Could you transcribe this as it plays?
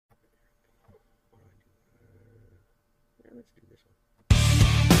let's do this one.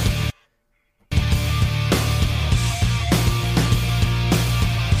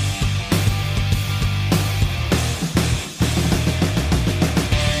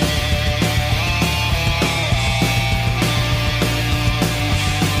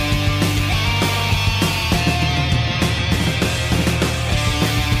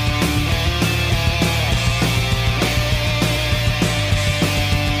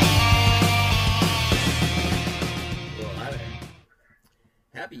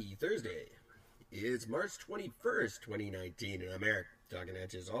 Happy Thursday. It's March 21st, 2019, and I'm Eric, talking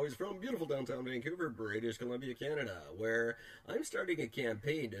at you as always from beautiful downtown Vancouver, British Columbia, Canada, where I'm starting a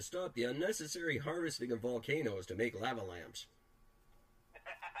campaign to stop the unnecessary harvesting of volcanoes to make lava lamps.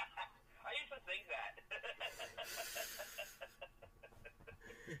 I used to think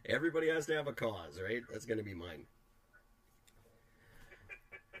that. Everybody has to have a cause, right? That's going to be mine.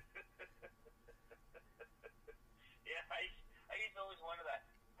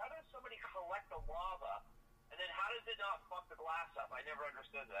 Not fuck the glass up. I never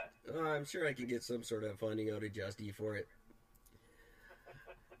understood that. I'm sure I could get some sort of funding out of Justy for it.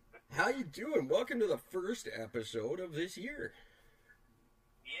 How you doing? Welcome to the first episode of this year.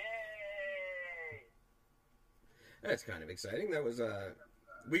 Yay! That's kind of exciting. That was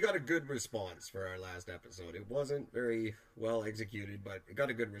we got a good response for our last episode. It wasn't very well executed, but it got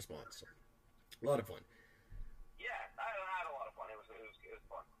a good response. A lot of fun. Yeah, I had a lot of fun. It was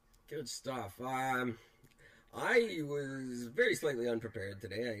fun. Good stuff. I was very slightly unprepared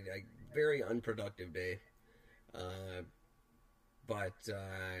today. A very unproductive day. But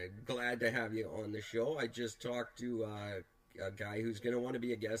glad to have you on the show. I just talked to a guy who's going to want to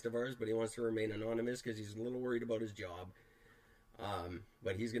be a guest of ours, but he wants to remain anonymous because he's a little worried about his job.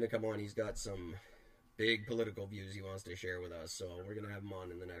 But he's going to come on. He's got some big political views he wants to share with us, so we're going to have him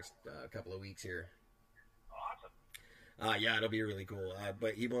on in the next couple of weeks here. Awesome. Yeah, it'll be really cool.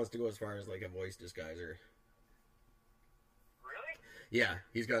 But he wants to go as far as like a voice disguiser. Yeah,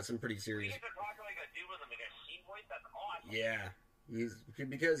 he's got some pretty serious. You get to talk like a dude with a machine voice. That's awesome. Yeah,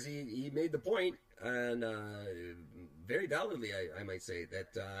 because he made the point, and very validly, I might say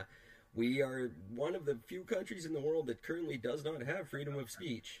that we are one of the few countries in the world that currently does not have freedom of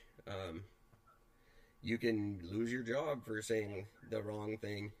speech. You can lose your job for saying the wrong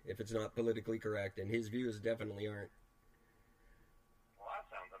thing if it's not politically correct, and his views definitely aren't. Well, that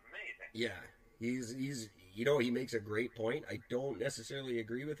sounds amazing. Yeah, he's. You know, he makes a great point. I don't necessarily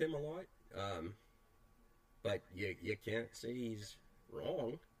agree with him a lot. But you can't say he's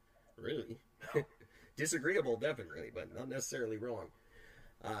wrong, really. No. Disagreeable, definitely, but not necessarily wrong.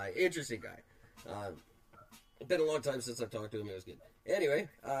 Interesting guy. Been a long time since I've talked to him. It was good. Anyway,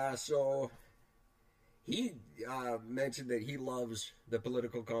 so he mentioned that he loves the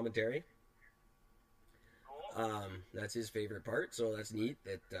political commentary. Cool. That's his favorite part, so that's neat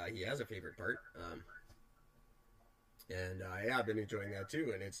that he has a favorite part. And I've been enjoying that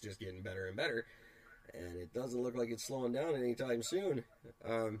too, and it's just getting better and better. And it doesn't look like it's slowing down anytime soon.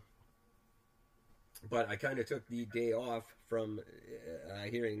 But I kind of took the day off from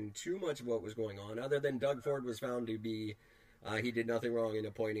hearing too much of what was going on, other than Doug Ford was found to be, he did nothing wrong in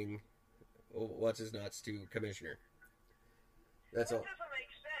appointing what's-his-nuts to commissioner. That's all. That doesn't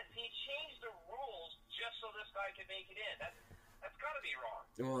make sense. He changed the rules just so this guy could make it in. That's got to be wrong.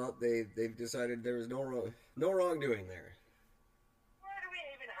 Well, they've decided there was no wrongdoing there. Why do we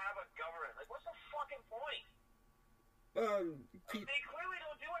even have a government? Like, what's the fucking point? They clearly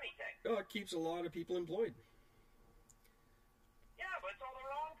don't do anything. It keeps a lot of people employed. Yeah, but it's all the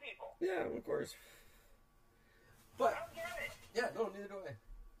wrong people. Yeah, of course. But I don't get it. Yeah, no, neither do I.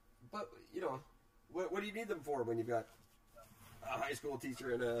 But you know, what do you need them for when you've got a high school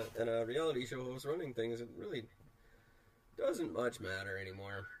teacher and a reality show host running things? It really doesn't much matter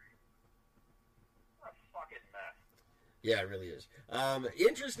anymore. What a fucking mess. Yeah, it really is.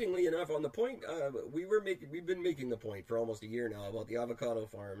 Interestingly enough, on the point, we've been making the point for almost a year now about the avocado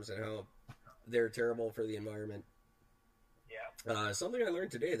farms and how they're terrible for the environment. Yeah. Something I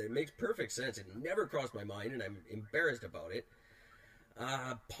learned today that makes perfect sense. It never crossed my mind, and I'm embarrassed about it.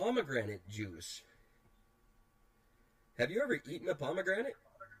 Pomegranate juice. Have you ever eaten a pomegranate?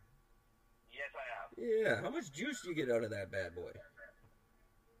 Yes, I have. Yeah. How much juice do you get out of that bad boy?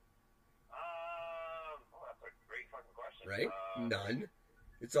 Oh, that's a great fucking question. Right? None.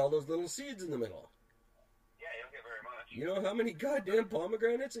 It's all those little seeds in the middle. Yeah, you don't get very much. You know how many goddamn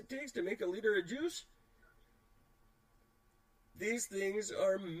pomegranates it takes to make a liter of juice? These things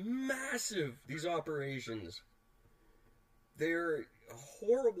are massive, these operations. They're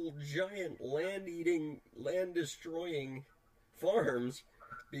horrible, giant, land-eating, land-destroying farms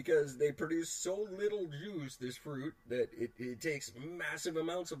because they produce so little juice, this fruit, that it takes massive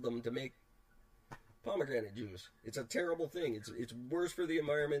amounts of them to make pomegranate juice. It's a terrible thing. It's worse for the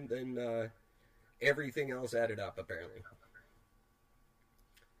environment than everything else added up, apparently.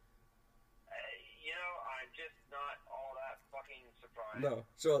 I'm just not all that fucking surprised. No.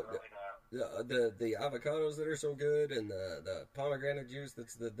 So the avocados that are so good, and the pomegranate juice,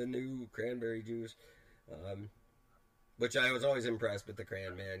 that's the new cranberry juice, which I was always impressed with the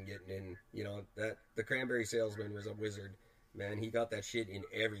cran man getting in. That the cranberry salesman was a wizard, man. He got that shit in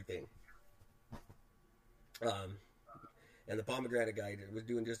everything. And the pomegranate guy was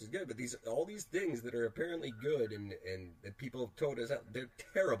doing just as good. But all these things that are apparently good and that people have told us out, they're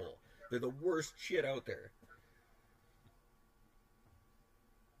terrible. They're the worst shit out there.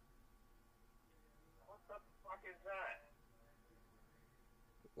 What the fuck is that?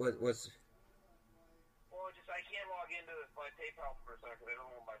 What's... Well, I can't log into my PayPal for a second because I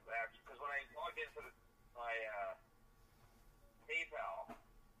don't know my apps. Because when I logged into my PayPal,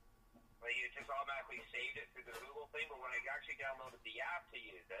 it just automatically saved it through the Google thing. But when I actually downloaded the app to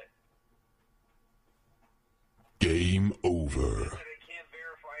use it, game over. it said I can't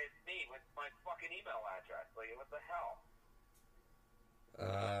verify it's me with my fucking email address. What the hell?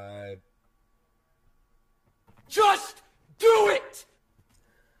 Just do it!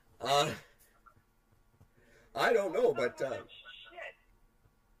 I don't know, but Shit.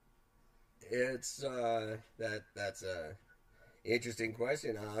 it's that's a interesting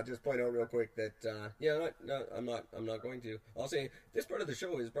question. I'll just point out real quick that no, I'm not going to. I'll say this part of the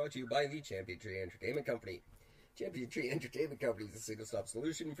show is brought to you by the Champion Tree Entertainment Company. Champion Tree Entertainment Company is a single-stop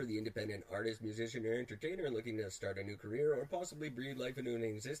solution for the independent artist, musician, or entertainer looking to start a new career or possibly breathe life into an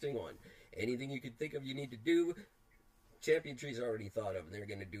existing one. Anything you can think of you need to do, Champion Tree's already thought of, and they're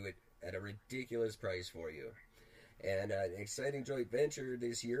going to do it at a ridiculous price for you. And an exciting joint venture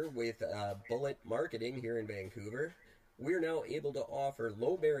this year with Bullet Marketing here in Vancouver. We're now able to offer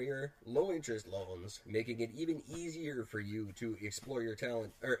low barrier, low interest loans, making it even easier for you to explore your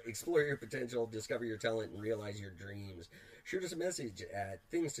talent, or explore your potential, discover your talent, and realize your dreams. Shoot us a message at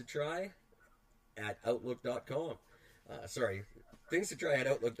thingstotry@outlook.com.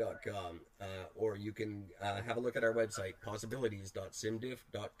 Thingstotry@outlook.com. Or you can have a look at our website,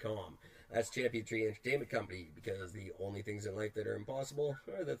 possibilities.simdiff.com. That's Champion Tree Entertainment Company, because the only things in life that are impossible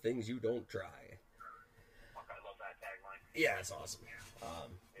are the things you don't try. Yeah, it's awesome.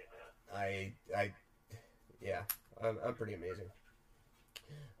 I'm pretty amazing.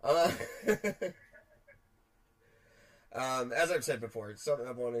 As I've said before, it's something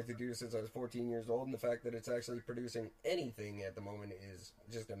I've wanted to do since I was 14 years old, and the fact that it's actually producing anything at the moment is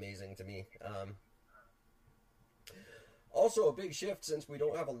just amazing to me. Also, a big shift, since we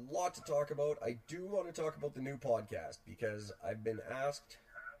don't have a lot to talk about, I do want to talk about the new podcast, because I've been asked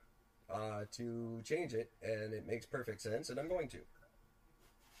to change it, and it makes perfect sense, and I'm going to. Okay.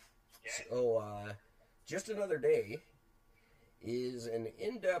 So, Just Another Day is an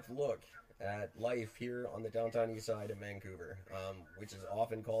in-depth look at life here on the downtown east side of Vancouver, which is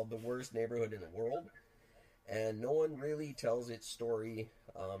often called the worst neighborhood in the world, and no one really tells its story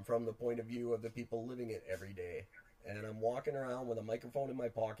from the point of view of the people living it every day. And I'm walking around with a microphone in my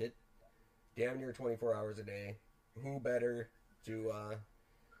pocket, damn near 24 hours a day. Who better to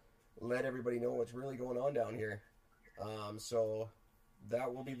let everybody know what's really going on down here? So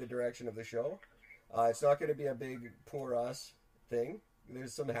that will be the direction of the show. It's not going to be a big poor us thing.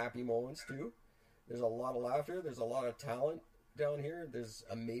 There's some happy moments too. There's a lot of laughter. There's a lot of talent down here. There's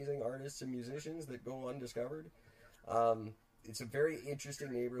amazing artists and musicians that go undiscovered. It's a very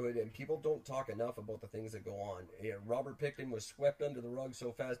interesting neighborhood, and people don't talk enough about the things that go on. Robert Pickton was swept under the rug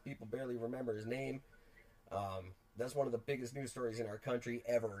so fast people barely remember his name. That's one of the biggest news stories in our country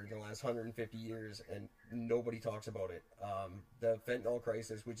ever in the last 150 years, and nobody talks about it. The fentanyl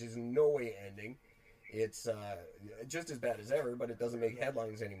crisis, which is in no way ending. It's just as bad as ever, but it doesn't make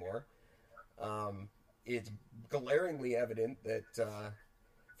headlines anymore. It's glaringly evident that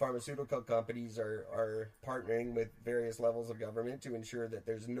pharmaceutical companies are partnering with various levels of government to ensure that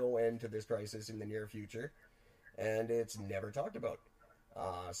there's no end to this crisis in the near future, and it's never talked about.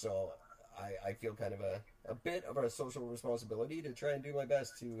 So I feel kind of a bit of a social responsibility to try and do my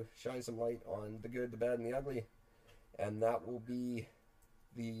best to shine some light on the good, the bad, and the ugly, and that will be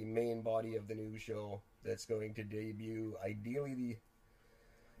the main body of the new show that's going to debut, ideally,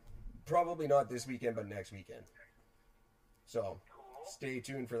 probably not this weekend, but next weekend. So stay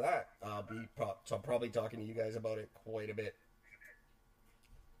tuned for that. I'll be probably talking to you guys about it quite a bit.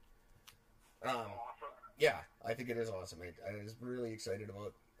 Yeah, I think it is awesome. I was really excited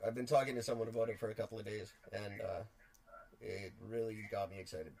about. I've been talking to someone about it for a couple of days, and It really got me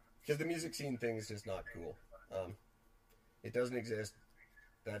excited. Because the music scene thing is just not cool. It doesn't exist.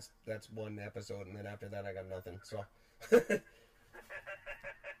 That's one episode, and then after that I got nothing. So That's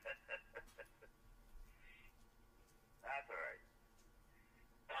alright.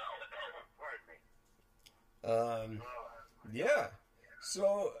 Pardon me. Yeah.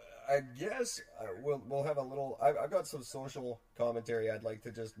 So I guess we'll have a little. I've got some social commentary I'd like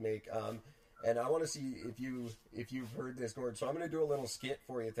to just make. And I want to see if you've heard this, Gord. So I'm going to do a little skit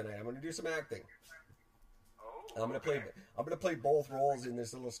for you tonight. I'm going to do some acting. I'm going to play both roles in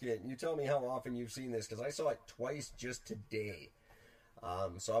this little skit. And you tell me how often you've seen this, because I saw it twice just today.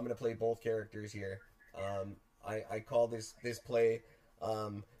 So I'm going to play both characters here. I call this play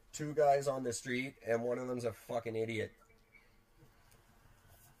Two Guys on the Street, and one of them's a fucking idiot.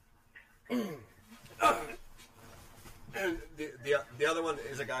 And the other one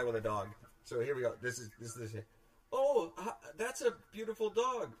is a guy with a dog. So here we go. This is it. Oh, that's a beautiful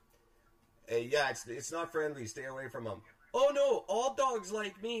dog. Yeah, it's not friendly. Stay away from him. Oh no, all dogs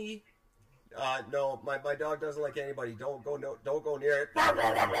like me. No, my dog doesn't like anybody. Don't go near it. My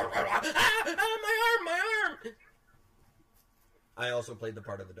arm. I also played the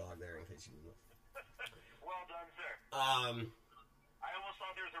part of the dog there, in case you knew. Well done, sir. I almost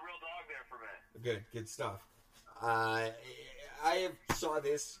thought there was a real dog there for a minute. Good stuff. I saw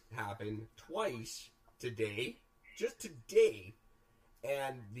this happen twice today, just today,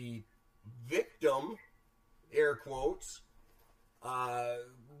 and the victim, air quotes,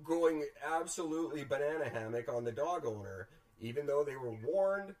 going absolutely banana hammock on the dog owner, even though they were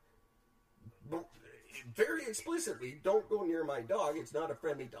warned very explicitly, don't go near my dog, it's not a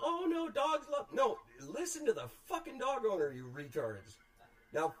friendly dog. Oh no, dogs love... No, listen to the fucking dog owner, you retards.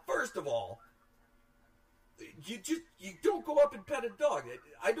 Now, first of all, you don't go up and pet a dog.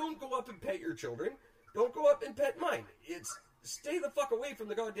 I don't go up and pet your children. Don't go up and pet mine. It's stay the fuck away from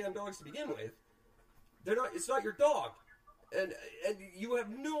the goddamn dogs to begin with. It's not your dog. And you have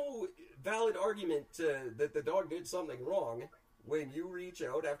no valid argument that the dog did something wrong when you reach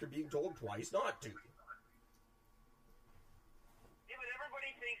out after being told twice not to. Yeah, but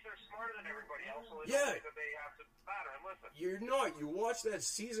everybody thinks they're smarter than everybody else, so they Yeah. don't think that they have to matter and listen. You're not. You watch that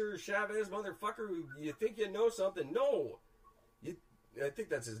Cesar Chavez motherfucker who you think you know something. No. I think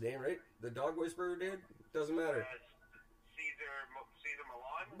that's his name, right? The dog whisperer dude? Doesn't matter. Caesar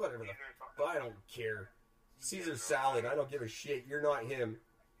Milan? Whatever the Caesar fuck. I don't care. Caesar Salad. I don't give a shit. You're not him.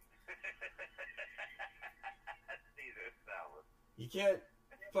 Caesar Salad. You can't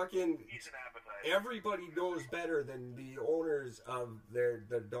fucking... He's an appetizer. Everybody knows better than the owners of their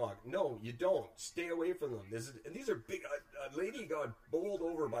dog. No, you don't. Stay away from them. These are big... A lady got bowled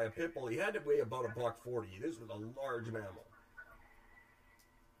over by a pit bull. He had to weigh about $140. This was a large mammal.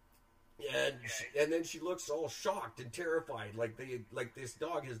 And then she looks all shocked and terrified, like this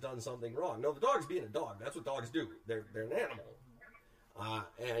dog has done something wrong. No, the dog's being a dog. That's what dogs do. They're an animal.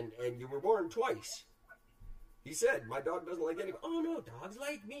 And you were born twice. He said, my dog doesn't like anybody. Oh no, dogs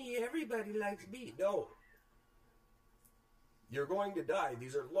like me. Everybody likes me. No. You're going to die.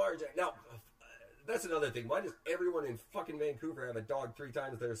 These are large. Now, that's another thing. Why does everyone in fucking Vancouver have a dog 3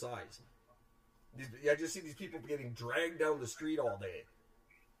 times their size? I just see these people getting dragged down the street all day.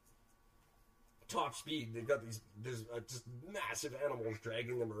 Top speed. They've got there's just massive animals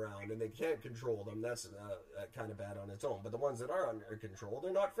dragging them around, and they can't control them. That's kind of bad on its own. But the ones that are under control,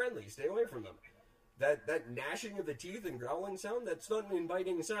 they're not friendly. Stay away from them. That gnashing of the teeth and growling sound, that's not an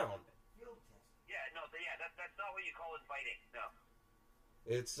inviting sound. That's not what you call inviting. No.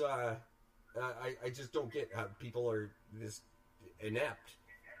 It's I just don't get how people are this inept.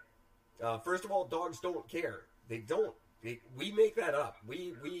 First of all, dogs don't care. They don't. We make that up.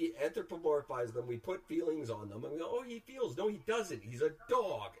 We anthropomorphize them. We put feelings on them. And we go, oh, he feels. No, he doesn't. He's a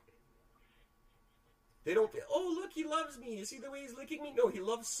dog. They don't feel, oh, look, he loves me. You see the way he's licking me? No, he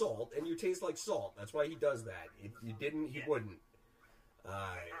loves salt, and you taste like salt. That's why he does that. If you didn't, he wouldn't.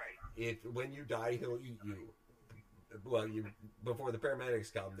 When you die, he'll eat you. Well, before the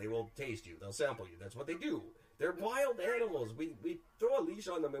paramedics come, they will taste you. They'll sample you. That's what they do. They're wild animals. We throw a leash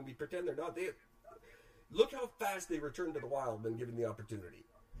on them, and we pretend they're not. Look how fast they return to the wild when given the opportunity.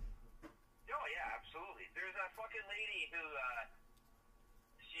 Oh, yeah, absolutely. There's that fucking lady who,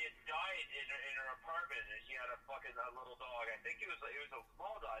 she had died in her apartment, and she had a little dog. I think it was a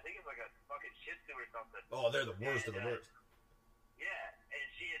small dog. I think it was like a fucking Shih Tzu or something. Oh, they're the worst of the worst. Yeah, and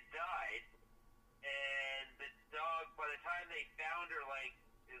she had died, and the dog, by the time they found her, it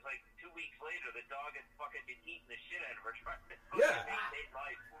was 2 weeks later, the dog had fucking been eating the shit out of her, trying to maintain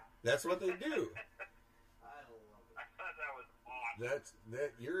life. That's what they do. I thought that was awesome.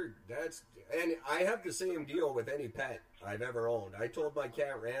 and I have the same deal with any pet I've ever owned. I told my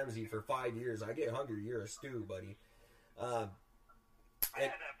cat Ramsey for 5 years, I get hungry, you're a stew, buddy. I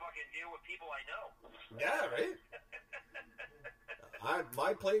had that fucking deal with people I know. Yeah, right?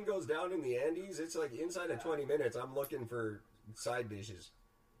 My plane goes down in the Andes. It's like inside of 20 minutes, I'm looking for side dishes.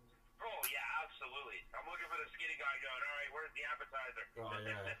 Oh, yeah, absolutely. I'm looking for the skinny guy going, all right, where's the appetizer? Oh,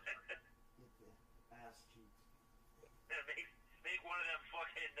 yeah. Ass cheeks. Make one of them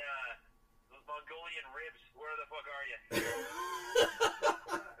fucking those Mongolian ribs. Where the fuck are you?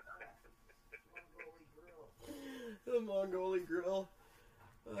 The Mongolian grill.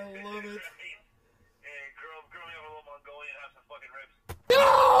 I love it. Hey, girl me up a little Mongolian, have some fucking ribs.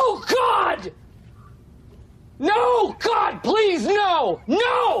 No, God! No, God, please, no!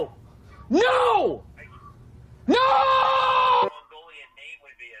 No! No! No! Mongolian name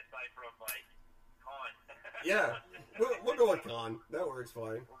would be aside from, like, Khan. Yeah, we'll go with Khan. That works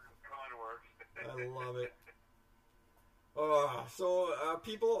fine. Khan works. I love it.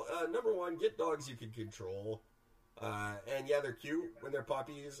 People, number one, get dogs you can control. And yeah, they're cute when they're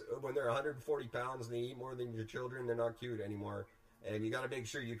puppies. When they're 140 pounds and they eat more than your children, they're not cute anymore. And you got to make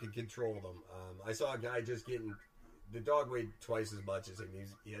sure you can control them. I saw a guy just getting, the dog weighed twice as much as him.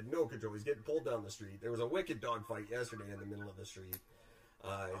 He had no control. He's getting pulled down the street. There was a wicked dog fight yesterday in the middle of the street.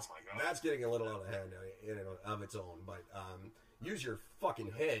 That's getting a little out of hand in and of its own. But use your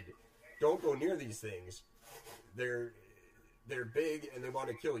fucking head. Don't go near these things. They're big and they want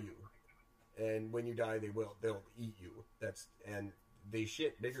to kill you. And when you die, they'll eat you. And they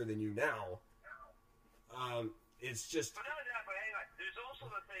shit bigger than you now. It's just. But not only that, but hang on. There's also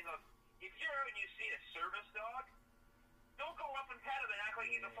the thing of if you're out and you see a service dog, don't go up and pet him and act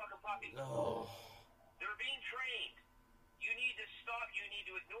like he's a fucking puppy. Oh. They're being trained. You need to stop. You need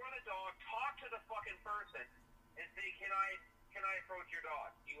to ignore the dog. Talk to the fucking person and say, "Can I approach your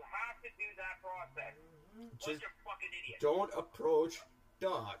dog?" You have to do that process. Bunch of fucking idiots. Don't approach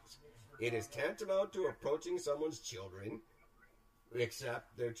dogs. It is tantamount to approaching someone's children,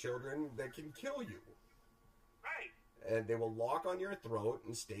 except they're children that can kill you. Right. And they will lock on your throat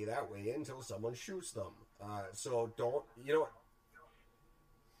and stay that way until someone shoots them. So don't, Don't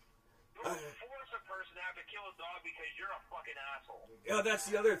force a person to have to kill a dog because you're a fucking asshole. Yeah, that's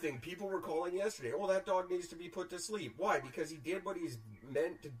the other thing. People were calling yesterday. Oh, that dog needs to be put to sleep. Why? Because he did what he's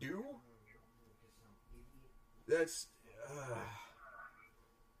meant to do? That's...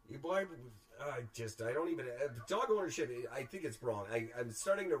 I don't even... dog ownership, I think it's wrong. I'm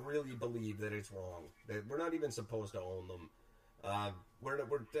starting to really believe that it's wrong. That we're not even supposed to own them.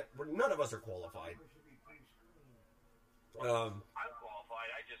 None of us are qualified. I'm qualified.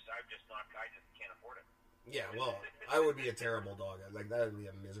 I'm just not... I just can't afford it. Yeah, well, I would be a terrible dog. That would be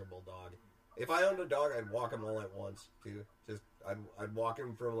a miserable dog. If I owned a dog, I'd walk him all at once, too. I'd walk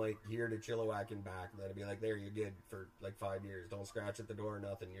him from, like, here to Chilliwack and back, and then I'd be like, there, you're good for, like, 5 years. Don't scratch at the door,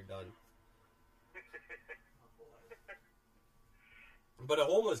 nothing, you're done. But a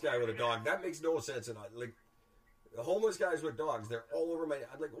homeless guy with a dog, that makes no sense. And like, homeless guys with dogs, they're all over my...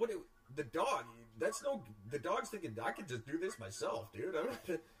 I'm like, what? The dog, that's no... The dog's thinking, I could just do this myself, dude. I'm not...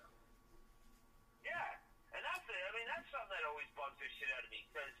 Yeah, and that's it. I mean, that's something that always bugs the shit out of me,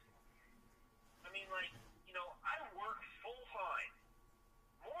 because, I mean, like, I work full-time.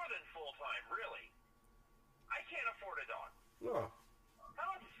 More than full-time, really. I can't afford a dog. No.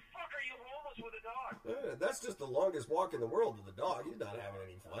 How the fuck are you homeless with a dog? That's just the longest walk in the world with a dog. He's not having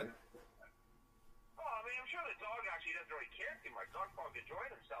any fun. Oh, I mean, I'm sure the dog actually doesn't really care too much. Dog probably enjoying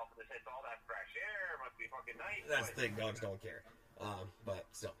himself and it's all that fresh air. It must be fucking nice. That's the thing. Dogs don't care. But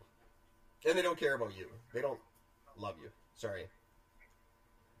still. And they don't care about you. They don't love you. Sorry.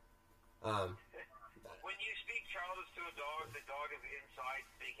 When you speak childish to a dog, the dog is inside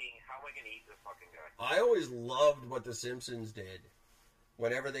thinking, how am I going to eat this fucking guy? I always loved what the Simpsons did.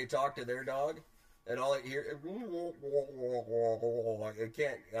 Whenever they talk to their dog, and all I hear, I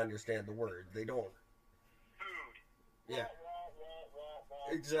can't understand the word. They don't. Food. Yeah.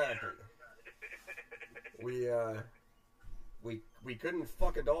 Exactly. We couldn't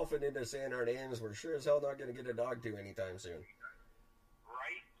fuck a dolphin into saying our names. We're sure as hell not going to get a dog to anytime soon.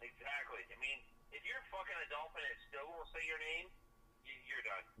 Right? Exactly. I mean, if you're fucking a dolphin and it still won't say your name, you're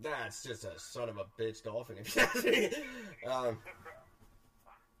done. That's just a son of a bitch dolphin, if you ask me.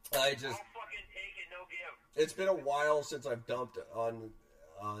 I just... I'll fucking take it, no give. It's been a while since I've dumped on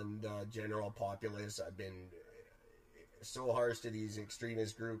the general populace. I've been so harsh to these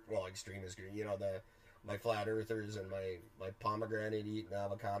extremist group, my flat earthers and my pomegranate eating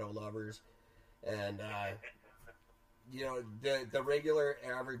avocado lovers, and you know, the regular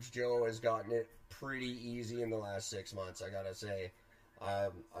average Joe has gotten it pretty easy in the last 6 months. I gotta say,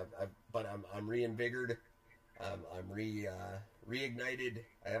 but I'm reinvigorated. I'm reignited.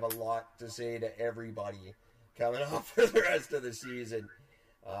 I have a lot to say to everybody coming up for the rest of the season.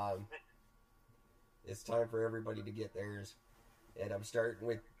 It's time for everybody to get theirs, and I'm starting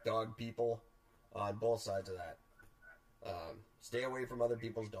with dog people on both sides of that. Stay away from other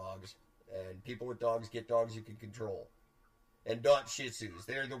people's dogs, and people with dogs get dogs you can control. And not Shih Tzus.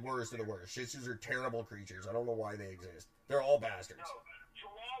 They're the worst of the worst. Shih Tzus are terrible creatures. I don't know why they exist. They're all bastards. No,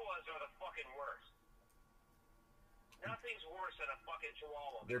 Chihuahuas are the fucking worst. Nothing's worse than a fucking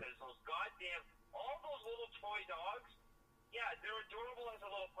Chihuahua because those goddamn, all those little toy dogs, yeah, they're adorable as a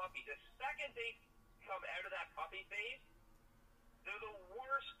little puppy. The second they come out of that puppy phase, they're the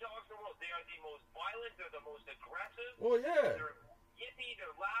worst dogs in the world. They are the most violent. They're the most aggressive. Well, yeah. They're yippy.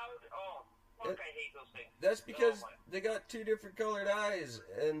 They're loud. Oh, fuck, I hate those things. That's because they got two different colored eyes,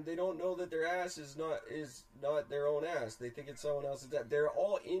 and they don't know that their ass is not their own ass. They think it's someone else's ass. They're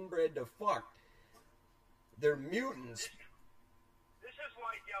all inbred to fuck. They're mutants. This is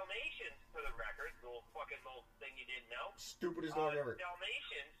why Dalmatians, for the record, the little fucking little thing you didn't know. Stupidest dog ever.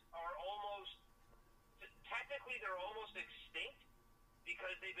 Dalmatians are almost, technically they're almost extinct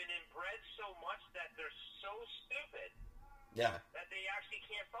because they've been inbred so much that they're so stupid. Yeah. That they actually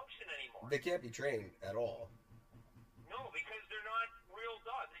can't function anymore. They can't be trained at all. No, because they're not real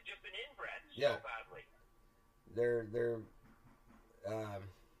dogs. They've just been inbred Yeah. so badly. They're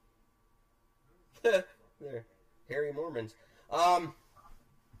hairy Mormons. I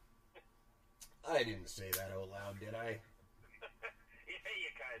didn't say that out loud, did I? Yeah,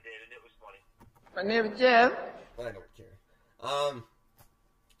 you kind of did, and it was funny. My name is Jeff. I don't care.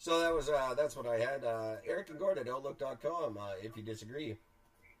 So that was that's what I had. Eric and Gord at Outlook.com. If you disagree,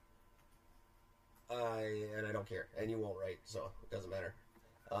 and I don't care, and you won't write, so it doesn't matter.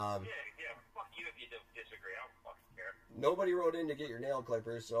 Yeah, fuck you if you don't disagree. I don't fucking care. Nobody wrote in to get your nail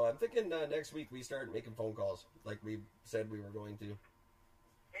clippers, so I'm thinking next week we start making phone calls like we said we were going to.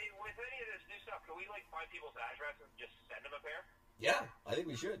 Hey, with any of this new stuff, can we find people's addresses and just send them a pair? Yeah, I think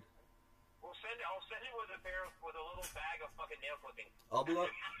we should. I'll send it with a pair with a little bag of fucking nail clipping. I'll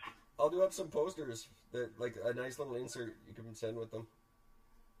do up some posters that like a nice little insert you can send with them.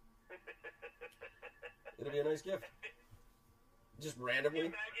 It'll be a nice gift. Just randomly.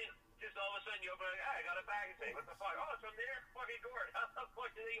 Can you imagine? Just all of a sudden you open it, I got a bag and say, what the fuck? Oh, it's from there, fucking Gord. How the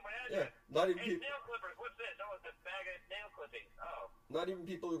fuck did they get my address? Yeah, not even Hey, people. nail clippers. What's this? Oh, it's a bag of nail clippings. Oh. Not even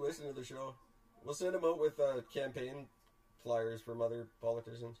people who listen to the show. We'll send them out with campaign flyers from other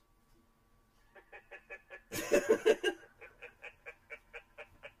politicians. That's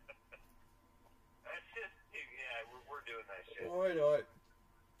just, yeah, we're doing that shit. Why not?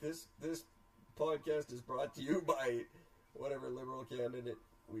 This podcast is brought to you by whatever liberal candidate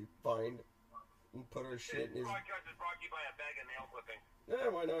we find and put our shit in his... This podcast is brought to you by a bag of nail clipping. Yeah,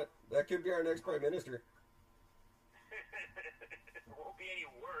 why not? That could be our next prime minister. It won't be any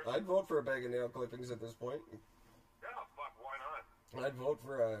worse. I'd vote for a bag of nail clippings at this point. Oh, fuck, why not? I'd vote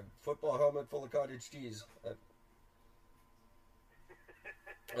for a football helmet full of cottage cheese.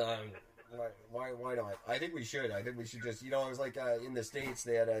 Why not? I think we should. I think we should just, it was like in the States,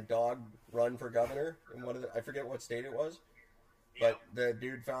 they had a dog run for governor in one of I forget what state it was, but the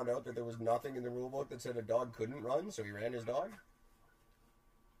dude found out that there was nothing in the rule book that said a dog couldn't run, so he ran his dog.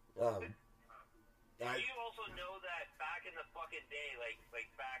 Do you also know that back in the fucking day,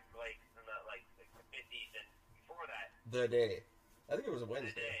 back in the 50s and before that, The day. I think it was a the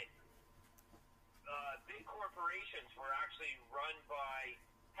Wednesday. day, big corporations were actually run by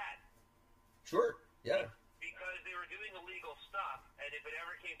pets. Sure. Yeah. Because they were doing illegal stuff, and if it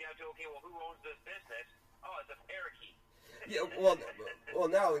ever came down to, okay, well, who owns this business? Oh, it's a parakeet. Yeah. Well,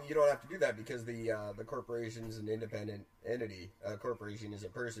 now you don't have to do that because the corporation is an independent entity. A corporation is a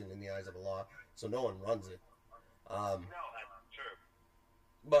person in the eyes of the law, so no one runs it. No, that's true.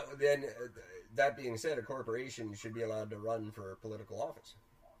 But then, that being said, a corporation should be allowed to run for political office.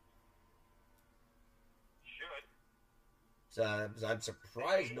 Should. So I'm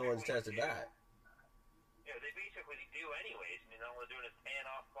surprised no one's tested that. Yeah, they basically do anyways. I mean, all they're doing is paying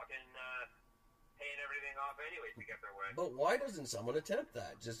everything off anyways to get their way. But why doesn't someone attempt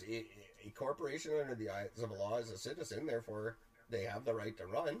that? Just a corporation under the eyes of the law is a citizen, therefore they have the right to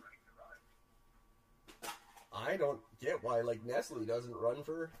run. I don't get why, Nestle doesn't run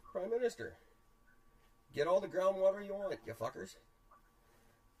for prime minister. Get all the groundwater you want, you fuckers.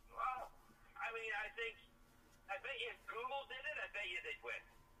 Well, I mean, I bet you if Google did it, I bet you they'd win.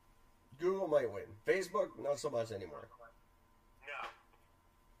 Google might win. Facebook, not so much anymore. No.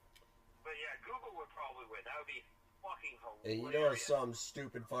 But yeah, Google would probably win. That would be fucking And hilarious. you know some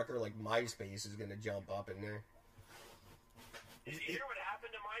stupid fucker like MySpace is gonna jump up in there. Did you hear what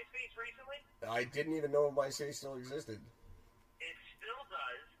happened to MySpace recently? I didn't even know MySpace still existed. It still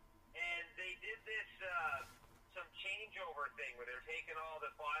does, and they did this some changeover thing where they're taking all the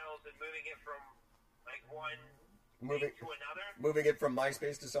files and moving it from like one thing to another, Moving it from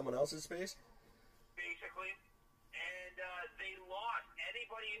MySpace to someone else's space? basically. And they lost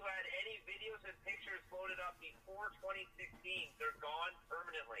anybody who had any videos and pictures loaded up before 2016. They're gone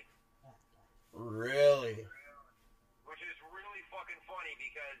permanently. Really? Which is really fucking funny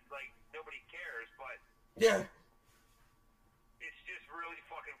because like nobody cares, but Yeah. it's just really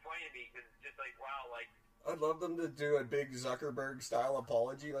fucking funny to me because it's just like wow, like I'd love them to do a big Zuckerberg-style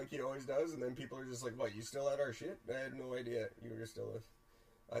apology like he always does, and then people are just like, what, you still had our shit? I had no idea you were still with...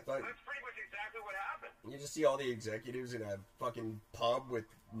 I thought... that's pretty much exactly what happened. You just see all the executives in a fucking pub with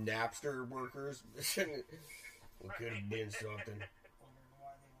Napster workers. It could have been something. Wondering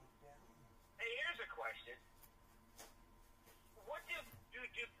why they went down. Hey, here's a question. What do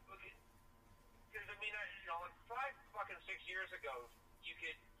because I mean, like 6 years ago, you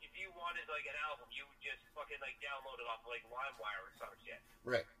could, if you wanted like an album, you would just fucking like download it off like LimeWire or some shit.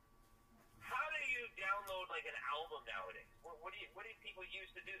 Right. How do you download like an album nowadays? What do people use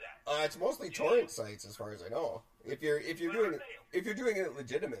to do that? It's mostly torrent sites, as far as I know. If you're doing it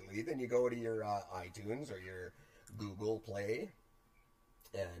legitimately, then you go to your iTunes or your Google Play,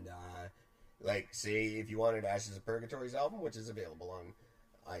 and like say if you wanted Ashes of Purgatory's album, which is available on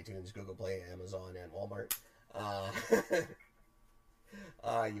iTunes, Google Play, Amazon, and Walmart,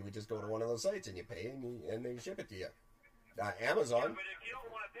 you would just go to one of those sites and you pay, and they ship it to you. Amazon. Yeah, but if you don't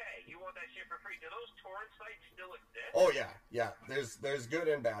want to pay, you want that shit for free. Do those torrent sites still exist? Oh yeah. There's good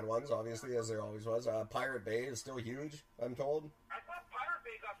and bad ones, obviously, as there always was. Pirate Bay is still huge, I'm told. I thought Pirate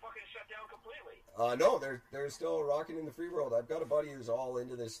Bay got fucking shut down completely. No, they're still rocking in the free world. I've got a buddy who's all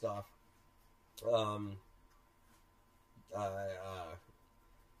into this stuff.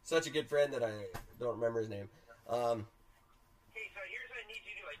 Such a good friend that I don't remember his name. Okay, so here's what I need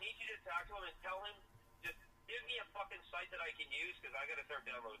you to do. I need you to talk to him and tell him, just give me a fucking site that I can use because I got to start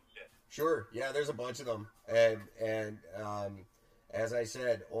downloading shit. Sure, yeah, there's a bunch of them, and as I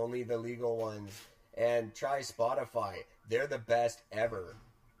said, only the legal ones. And try Spotify; they're the best ever.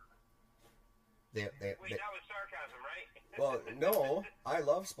 Wait, that was sarcasm, right? Well, no, I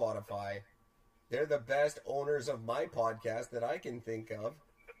love Spotify. They're the best owners of my podcast that I can think of.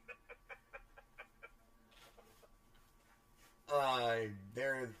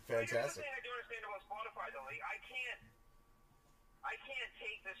 They're fantastic. Here's the thing I do understand about Spotify, though. Like, I can't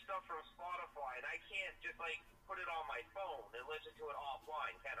take this stuff from Spotify, and I can't just like put it on my phone and listen to it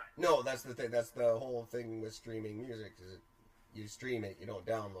offline, can I? No, that's the thing. That's the whole thing with streaming music. Is you stream it, you don't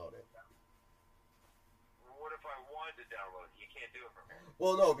download it. What if I wanted to download it? You can't do it from here.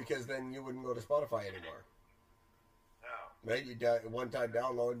 Well, no, because then you wouldn't go to Spotify anymore. No. Right? You one-time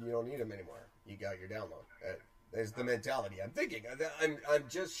download, you don't need them anymore. You got your download. That's the mentality. I'm thinking. I'm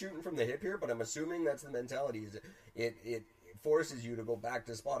just shooting from the hip here, but I'm assuming that's the mentality. Is it forces you to go back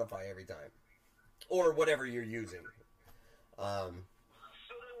to Spotify every time, or whatever you're using. So then,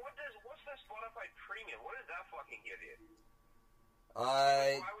 what's the Spotify Premium? What does that fucking give you?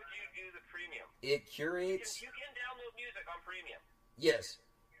 Why would you do the Premium? It curates. You can download music on Premium. Yes,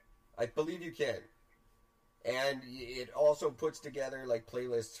 I believe you can, and it also puts together like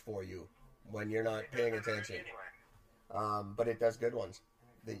playlists for you when you're not paying attention. Anyway. But it does good ones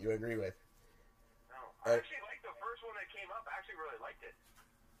that you agree with. No, I actually liked the first one that came up. I actually really liked it.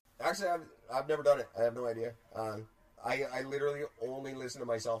 Actually, I've never done it. I have no idea. I literally only listen to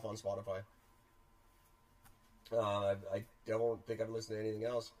myself on Spotify. I don't think I've listened to anything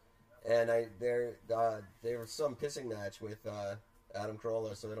else. And there was some pissing match with Adam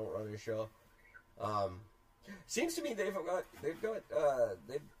Carolla, so they don't run his show. Seems to me they've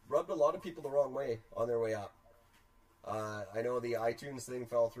rubbed a lot of people the wrong way on their way up. I know the iTunes thing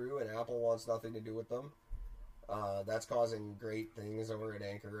fell through, and Apple wants nothing to do with them. That's causing great things over at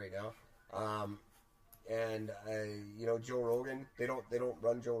Anchor right now. And Joe Rogan, they don't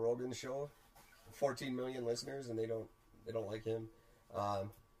run Joe Rogan's show. 14 million listeners, and they don't like him.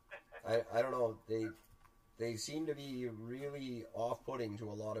 I don't know. They seem to be really off-putting to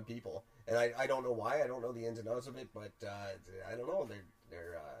a lot of people, and I don't know why. I don't know the ins and outs of it, but I don't know.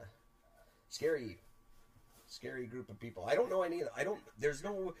 They're scary group of people. I don't know any. There's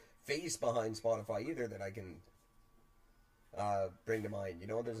no face behind Spotify either that I can bring to mind. You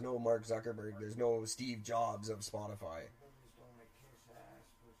know, there's no Mark Zuckerberg. There's no Steve Jobs of Spotify. Movies don't like kiss ass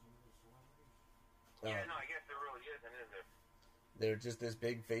for some of the celebrities. Yeah, no, I guess there really isn't, is there? They're just this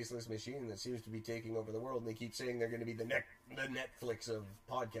big faceless machine that seems to be taking over the world, and they keep saying they're going to be the Netflix of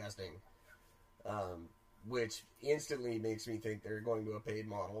podcasting, which instantly makes me think they're going to a paid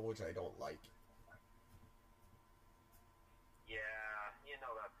model, which I don't like. Yeah, you know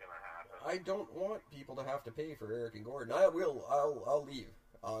that's going to happen. I don't want people to have to pay for Eric and Gordon. I'll leave.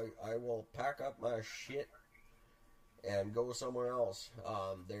 I will pack up my shit and go somewhere else.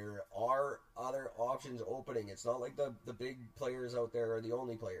 There are other options opening. It's not like the big players out there are the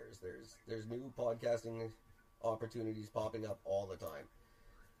only players. There's new podcasting opportunities popping up all the time.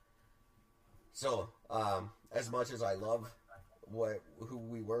 So, as much as I love who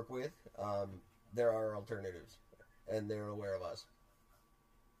we work with, there are alternatives, and they're aware of us.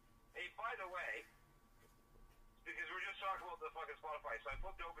 Hey, by the way, because we're just talking about the fucking Spotify, so I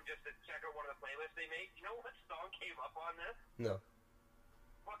flipped open just to check out one of the playlists they make. You know what song came up on this? No.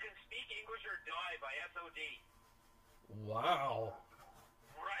 Fucking Speak English or Die by SOD. Wow.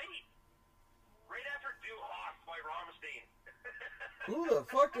 Right? Right after Du Hast by Rammstein. Who the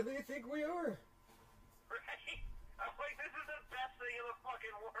fuck do they think we are? Right? I'm like, this is the best thing in the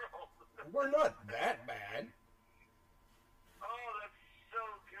fucking world. We're not that bad. Oh, that's so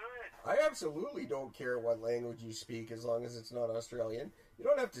good. I absolutely don't care what language you speak as long as it's not Australian. You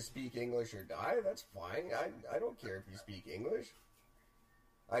don't have to speak English or die. That's fine. I don't care if you speak English.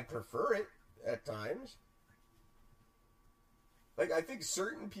 I prefer it at times. Like, I think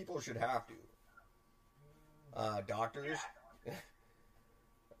certain people should have to. Doctors.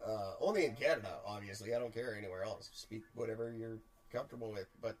 Only in Canada, obviously. I don't care anywhere else. Speak whatever you're comfortable with.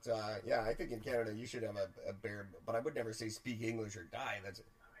 But, yeah, I think in Canada you should have a bare... But I would never say speak English or die. That's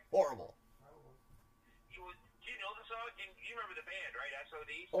horrible. Do you know the song? You remember the band, right?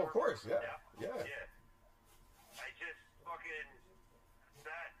 SOD? Oh, of course, yeah. I just fucking...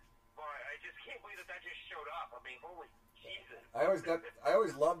 I just can't believe that just showed up. I mean, holy Jesus. I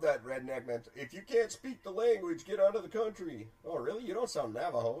always loved that redneck meant, if you can't speak the language, get out of the country. Oh, really? You don't sound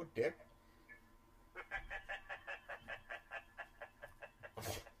Navajo, dick.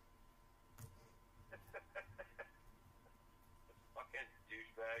 Fucking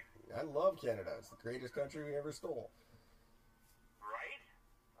douchebag. I love Canada. It's the greatest country we ever stole. Right?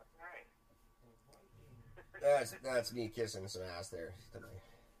 Right. That's me kissing some ass there to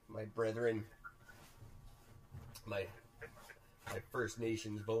my brethren, my First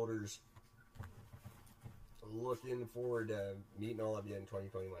Nations voters. Looking forward to meeting all of you in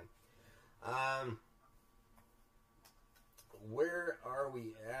 2021. Where are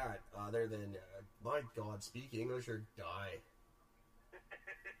we at other than, my God, speak English or die?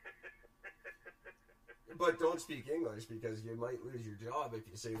 But don't speak English because you might lose your job if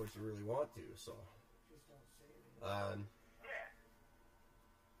you say what you really want to, so.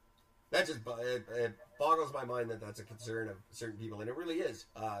 That just it boggles my mind that that's a concern of certain people, and it really is.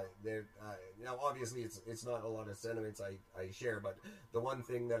 Now, obviously, it's not a lot of sentiments I share, but the one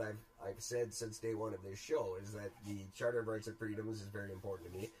thing that I've said since day one of this show is that the Charter of Rights and Freedoms is very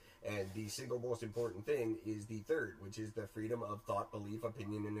important to me, and the single most important thing is the third, which is the freedom of thought, belief,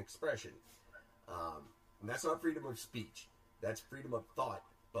 opinion, and expression. And that's not freedom of speech. That's freedom of thought,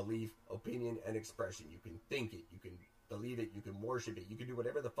 belief, opinion, and expression. You can think it. You can believe it. You can worship it. You can do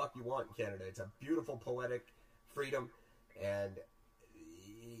whatever the fuck you want in Canada. It's a beautiful, poetic freedom, and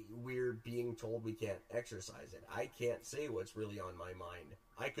we're being told we can't exercise it. I can't say what's really on my mind.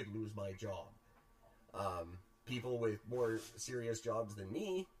 I could lose my job. People with more serious jobs than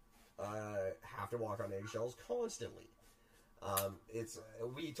me have to walk on eggshells constantly.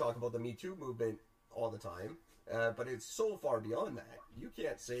 We talk about the Me Too movement all the time, but it's so far beyond that. You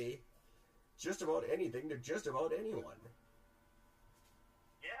can't say just about anything to just about anyone.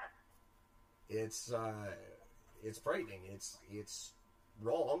 Yeah. It's frightening. It's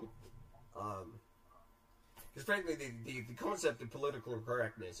wrong. Because frankly, the concept of political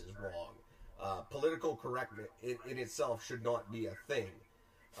correctness is wrong. Political correctness in itself should not be a thing.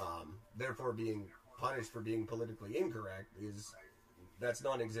 Therefore, being punished for being politically incorrect that's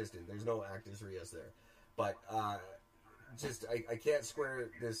non-existent. There's no actus reus there. But I can't square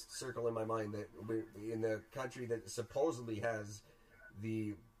this circle in my mind that we're in the country that supposedly has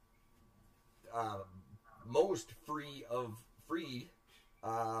the most free of free.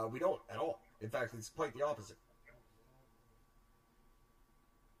 We don't at all. In fact, it's quite the opposite.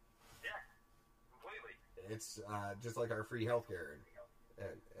 Yeah, completely. It's just like our free healthcare,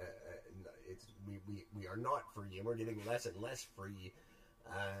 and it's we are not free, and we're getting less and less free.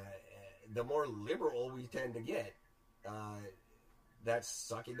 The more liberal we tend to get, that's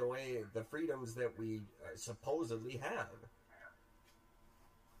sucking away the freedoms that we supposedly have.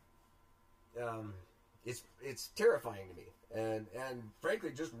 It's terrifying to me, and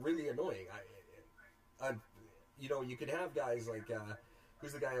frankly, just really annoying. You could have guys like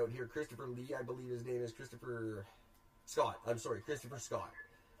who's the guy out here? Christopher Lee, I believe his name is Christopher Scott. I'm sorry, Christopher Scott.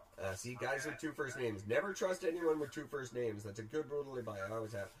 See, guys with two first names. Never trust anyone with two first names. That's a good rule to live by. I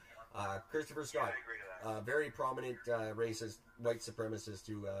always have. Christopher Scott, I agree to that. very prominent racist, white supremacist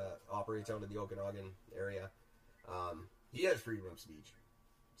who operates out of the Okanagan area. He has freedom of speech.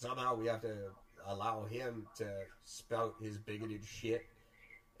 Somehow we have to allow him to spout his bigoted shit,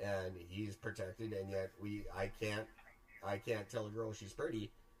 and he's protected. And yet I can't tell a girl she's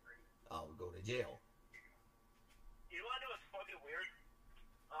pretty. I'll go to jail. You want to know what's fucking weird?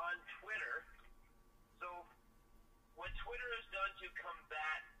 On Twitter, so what Twitter has done to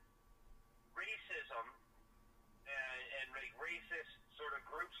combat racism and like racist sort of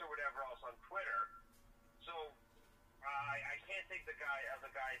groups or whatever else on Twitter, so I can't think the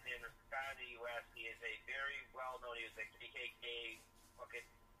guy's name. There's a guy in the U.S. He is a very well-known. He was a KKK fucking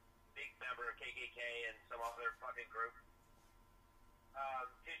big member of KKK and some other fucking group.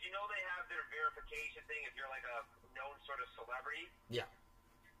 Did you know they have their verification thing if you're like a known sort of celebrity? Yeah.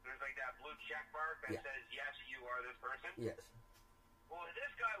 There's like that blue check mark that Yeah. says, yes, you are this person. Yes. Well,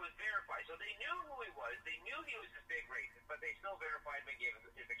 this guy was verified, so they knew who he was. They knew he was this big racist, but they still verified him and gave him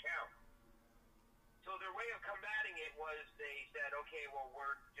his account. So their way of combating it was they said, okay, well,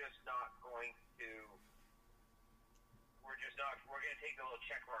 we're going to take the little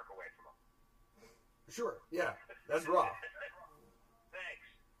check mark away from him. Sure. Yeah. That's raw. Thanks.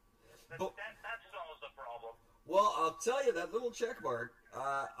 But- That solves the problem. Well, I'll tell you, that little check mark,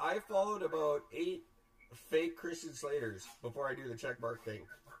 I followed about 8 fake Christian Slaters before I do the check mark thing.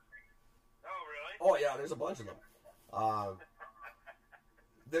 Oh, really? Oh, yeah, there's a bunch of them.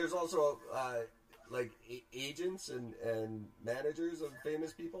 There's also, agents and managers of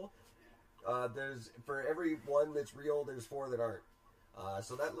famous people. For every one that's real, there's 4 that aren't.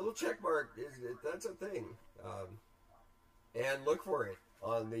 So that little check mark, that's a thing. And look for it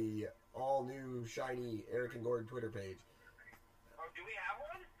on the all-new, shiny Eric and Gord Twitter page. Oh, do we have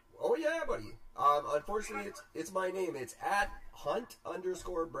one? Oh, yeah, buddy. Unfortunately, it's my name. It's at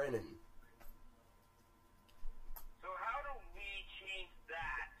 @Hunt_Brennan. So how do we change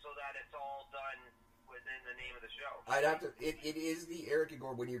that so that it's all done within the name of the show? I'd have to. It is the Eric and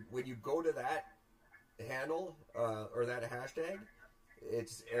Gord. When you go to that handle or that hashtag,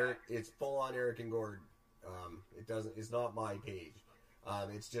 it's Eric. It's full on Eric and Gord. It doesn't. It's not my page.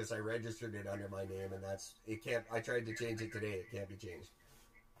 It's just I registered it under my name, and it can't. I tried to change it today. It can't be changed.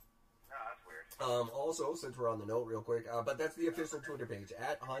 Oh, that's weird. Also, since we're on the note, real quick, but that's the official Twitter page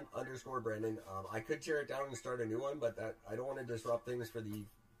at @Hunt_Brennan. I could tear it down and start a new one, but I don't want to disrupt things for the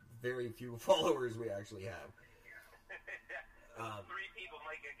very few followers we actually have. 3 people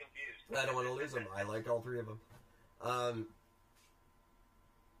might get confused. I don't want to lose them. I like all 3 of them.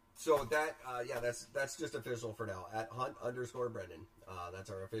 So that, that's just official for now. At @Hunt_Brennan. That's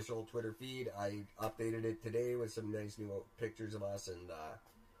our official Twitter feed. I updated it today with some nice new pictures of us and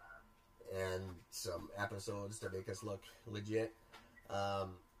some episodes to make us look legit.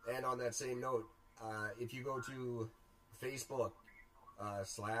 And on that same note, if you go to Facebook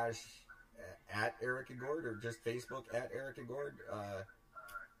 / @Eric and Gord, or just Facebook @Eric and Gord,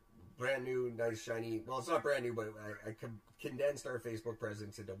 brand new, nice, shiny. Well, it's not brand new, but I condensed our Facebook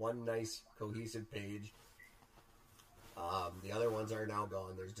presence into one nice, cohesive page. The other ones are now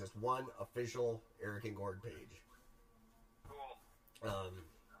gone. There's just one official Eric and Gord page. Cool.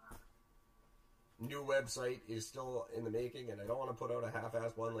 New website is still in the making, and I don't want to put out a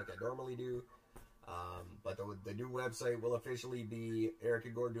half-assed one like I normally do. But the new website will officially be Eric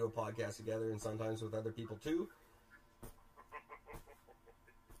and Gord do a podcast together, and sometimes with other people too.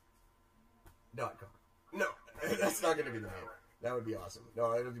 .com. No, that's not going to be the name. That would be awesome.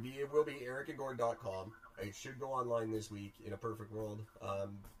 No, it will be ericandgord.com. It should go online this week in a perfect world.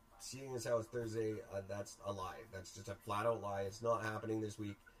 Seeing as how it's Thursday, that's a lie. That's just a flat-out lie. It's not happening this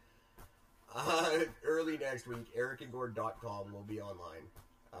week. Early next week, ericandgord.com will be online,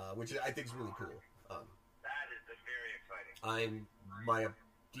 which I think is really cool. That is very exciting. My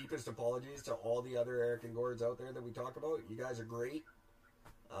deepest apologies to all the other Eric and Gords out there that we talk about. You guys are great,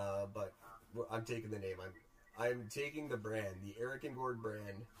 but I'm taking the name. I'm taking the brand, the Eric and Gord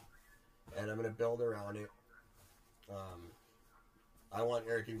brand, and I'm going to build around it. I want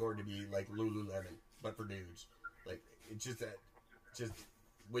Eric and Gord to be like Lululemon, but for dudes. Like, it's just that,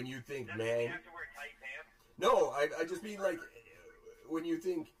 when you think, Does man. you have to wear tight pants? No, I just mean like when you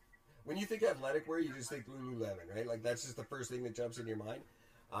think athletic wear, you just think Lululemon, right? Like that's just the first thing that jumps in your mind.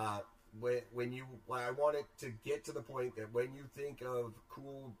 I want it to get to the point that when you think of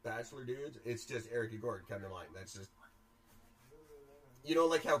cool bachelor dudes, it's just Eric and Gord come to mind. That's just You know,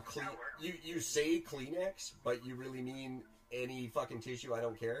 like how you say Kleenex, but you really mean any fucking tissue. I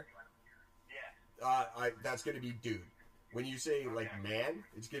don't care. Yeah. That's gonna be dude. When you say like man,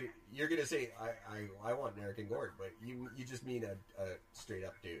 you're gonna say I want an Eric and Gord, but you just mean a straight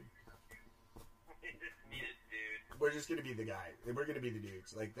up dude. Dude. We're just gonna be the guy. We're gonna be the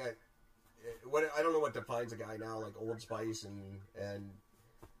dudes like that. What I don't know what defines a guy now, like Old Spice and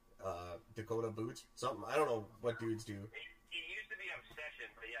Dakota Boots, something. I don't know what dudes do. It used to be Obsession,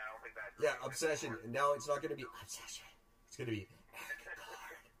 but yeah, I don't think that's... Yeah, Obsession. And now it's not going to be Obsession. It's going to be Eric and Gord.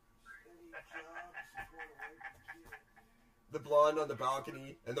 The blonde on the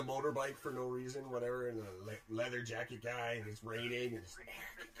balcony and the motorbike for no reason, whatever, and the leather jacket guy, and it's raining, and it's Eric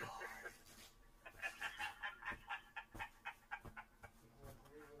and Gord.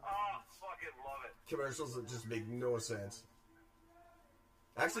 Oh, fucking love it. Commercials that just make no sense.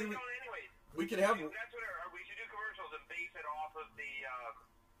 Actually, Anyway, we can have... That's what we should do commercials and base it off of the...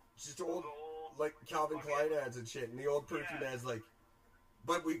 just old, like, Calvin Klein ads and shit, and the old perfume ads, like...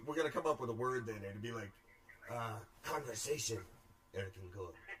 But we're going to come up with a word then, it'd be like, conversation, Eric and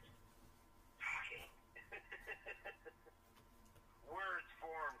Gord. Talking. Words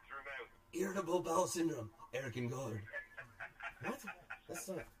formed through mouth. Irritable bowel syndrome, Eric and Gord. What? That's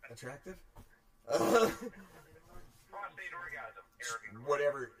not attractive. Prostate orgasm, Eric and Gord.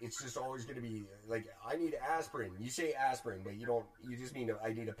 Whatever. It's just always going to be like I need aspirin. You say aspirin, but you don't. You just mean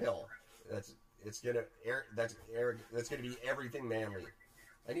I need a pill. That's gonna be everything manly.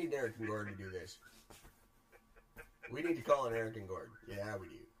 I need Eric and Gord to do this. We need to call it Eric and Gord. Yeah, we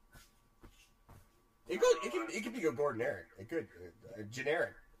do. It could be a Gord and Eric. It could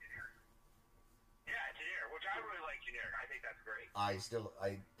generic. Yeah, generic, which I really like generic. I think that's great. I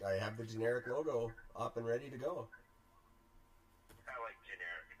have the generic logo up and ready to go. I like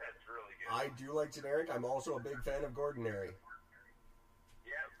generic. That's really good. I do like generic. I'm also a big fan of Gordonary.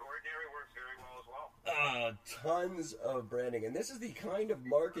 Yeah, Gordonary works very well as well. Tons of branding, and this is the kind of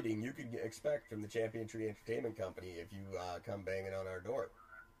marketing you can expect from the Champion Tree Entertainment Company if you come banging on our door.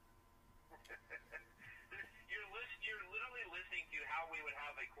 You're literally listening to how we would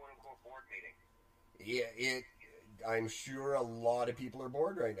have a quote-unquote board meeting. Yeah, I'm sure a lot of people are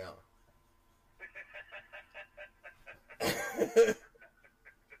bored right now. I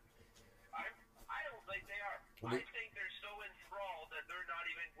don't think they are. I think they're so enthralled that they're not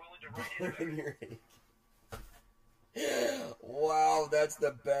even willing to write it. Wow, that's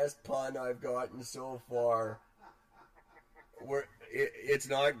the best pun I've gotten so far. It's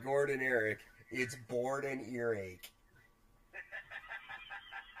not Gord and Eric. It's bored and earache.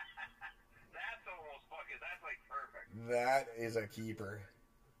 That's almost fucking. That's like perfect. That is a keeper.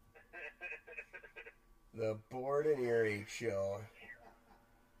 The Bored and Earache Show.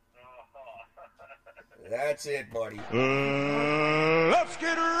 That's it, buddy. Let's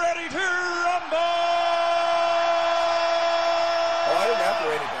get ready to rumble! Oh, I didn't have to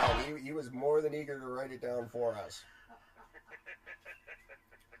write it down. He was more than eager to write it down for us.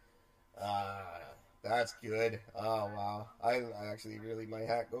 That's good. Oh, wow. I actually really, my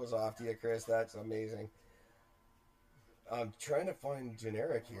hat goes off to you, Chris. That's amazing. I'm trying to find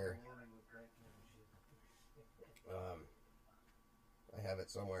generic here. I have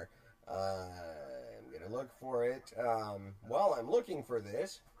it somewhere. I'm going to look for it. While I'm looking for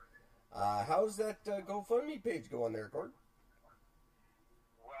this, how's that GoFundMe page going there, Gord?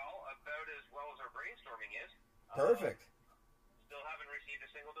 Well, about as well as our brainstorming is. Perfect. Still haven't received a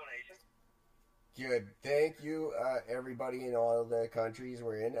single donation. Good. Thank you, everybody in all the countries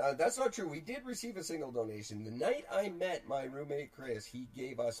we're in. That's not true. We did receive a single donation. The night I met my roommate, Chris, he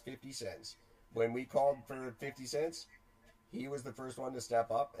gave us 50 cents. When we called for 50 cents, he was the first one to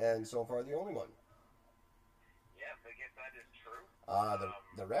step up, and so far the only one. Yeah, I guess that is true.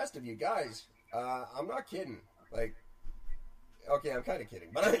 The rest of you guys, I'm not kidding. Like, okay, I'm kind of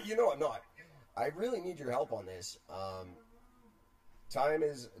kidding, but I'm not. I really need your help on this. Time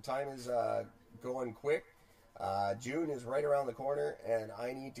is going quick. June is right around the corner, and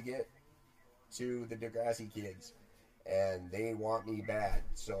I need to get to the Degrassi kids, and they want me bad.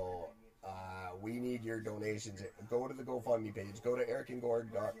 So we need your donations. Go to the GoFundMe page. Go to ericandgord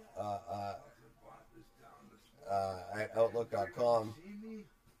at outlook.com.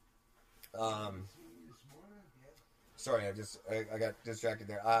 Sorry, I got distracted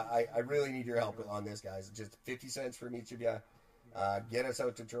there. I really need your help on this, guys. Just 50 cents from each of you. Get us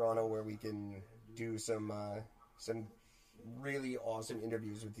out to Toronto where we can do some really awesome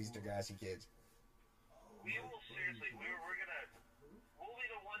interviews with these Degrassi kids. We will seriously. We'll be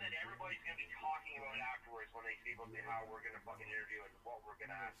the one that everybody's gonna be talking about afterwards when they see how we're gonna fucking interview and what we're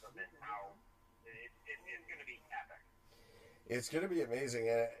gonna ask them and how it's gonna be epic. It's going to be amazing.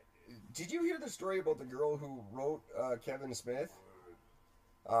 Did you hear the story about the girl who wrote Kevin Smith?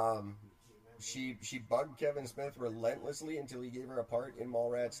 She bugged Kevin Smith relentlessly until he gave her a part in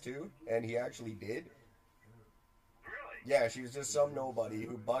Mallrats 2, and he actually did. Really? Yeah, she was just some nobody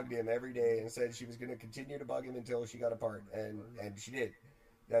who bugged him every day and said she was going to continue to bug him until she got a part, and she did.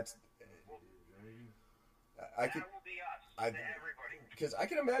 That's... That will be us, to everybody. Because I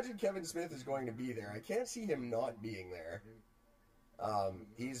can imagine Kevin Smith is going to be there. I can't see him not being there.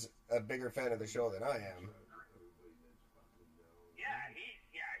 He's a bigger fan of the show than I am. I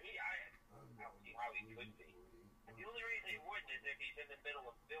don't see how he could be. The only reason he wouldn't is if he's in the middle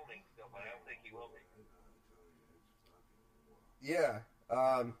of filming still, but I don't think he will be. Yeah.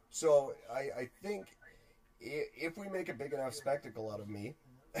 So I think if we make a big enough spectacle out of me,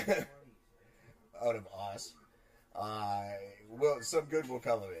 out of us, some good will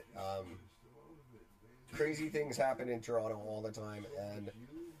come of it. Crazy things happen in Toronto all the time, and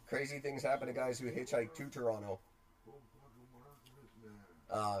crazy things happen to guys who hitchhike to Toronto.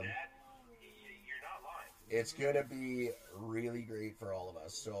 You're not lying. It's gonna be really great for all of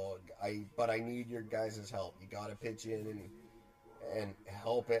us. So but I need your guys' help. You gotta pitch in and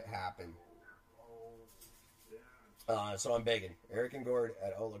help it happen. So I'm begging. Eric and Gord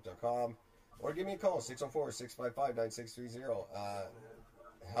at Outlook.com, or give me a call 604-655-9630.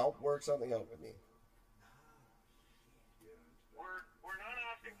 Help work something out with me. We're not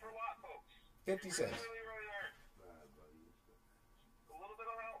asking for a lot, folks. 50 cents. We really aren't. A little bit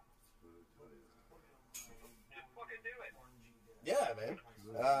of help. Just fucking do it. Yeah, man.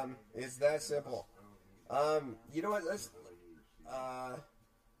 It's that simple. You know what? Let's. I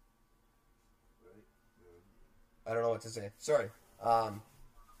don't know what to say. Sorry. I'm.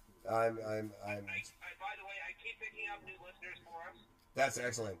 By the way, I keep picking up new listeners for us. That's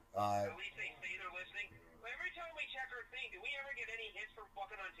excellent. At least they say they're listening. But every time we check our thing, do we ever get any hits from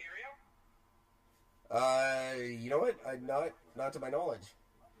fucking Ontario? You know what? Not to my knowledge.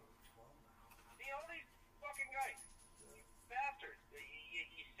 See, all these fucking guys, you bastards. You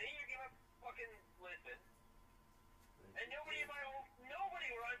say you're gonna fucking listen, and nobody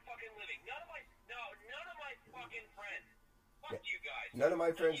where I'm fucking living. None of my fucking friends. Fuck you guys. None of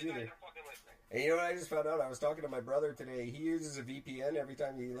my friends you either. guys are fucking listening. And you know what I just found out? I was talking to my brother today. He uses a VPN every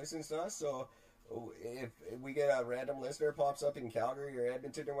time he listens to us, so if we get a random listener pops up in Calgary or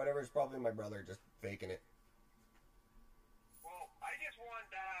Edmonton or whatever, it's probably my brother just faking it. Well, I just want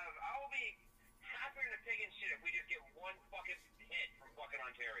to have... I'll be happier than a pig in shit if we just get one fucking hit from fucking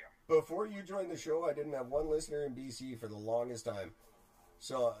Ontario. Before you joined the show, I didn't have one listener in BC for the longest time.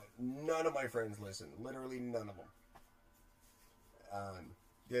 So none of my friends listen. Literally none of them.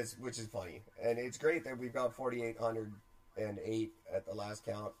 Which is funny. And it's great that we've got 4,808 at the last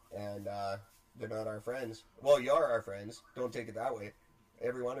count, and they're not our friends. Well, you are our friends. Don't take it that way.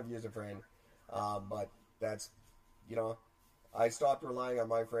 Every one of you is a friend. But that's, I stopped relying on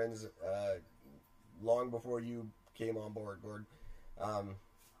my friends long before you came on board, Gord.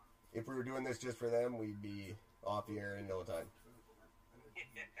 If we were doing this just for them, we'd be off the air in no time.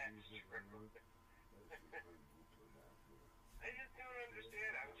 I just don't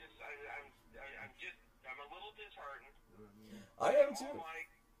understand. I'm a little disheartened. I am too. All my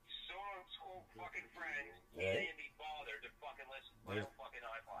so-and-so fucking friends can't even be bothered to fucking listen to my own fucking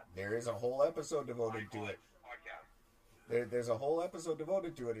iPod. There is a whole episode devoted to it. Podcast. There's a whole episode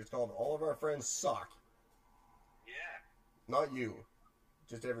devoted to it. It's called All of Our Friends Suck. Yeah. Not you.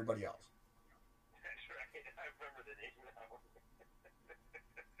 Just everybody else. That's right. I remember the name of that one.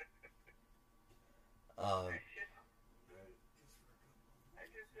 I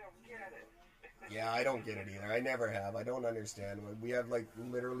just don't get it. Yeah, I don't get it either. I never have. I don't understand. We have,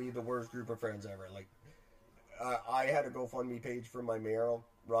 literally the worst group of friends ever. I had a GoFundMe page for my mayoral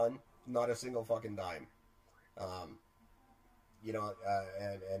run. Not a single fucking dime. And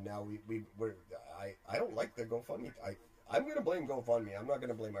now we're... I don't like the GoFundMe. I'm going to blame GoFundMe. I'm not going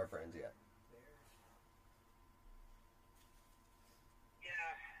to blame our friends yet.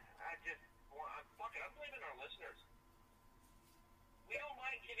 I'm blaming our listeners. We don't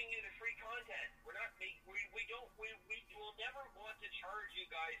mind giving you the free content. We're not we will never want to charge you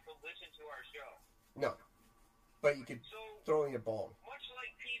guys to listen to our show. No. But you could throw me a ball. Much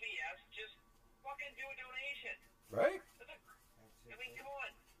like PBS, just fucking do a donation. Right? I mean, come on.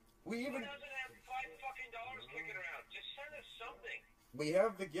 Who doesn't have $5 kicking around? Just send us something. We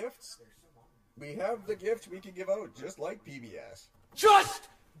have the gifts. We have the gift we can give out, just like PBS. Just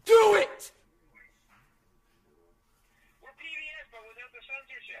do it! We're PBS, but without the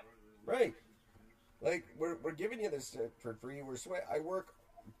censorship. Right. We're giving you this for free. I work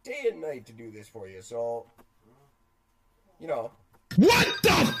day and night to do this for you, so you know. What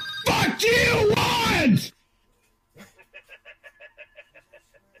the fuck do you want?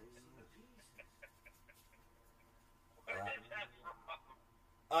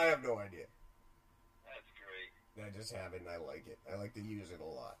 I have no idea. That's great. I just have it and I like it. I like to use it a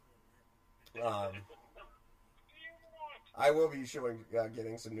lot. I will be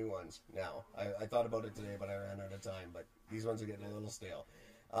getting some new ones now. I thought about it today, but I ran out of time. But these ones are getting a little stale.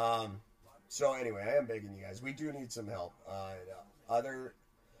 So anyway, I am begging you guys. We do need some help. Other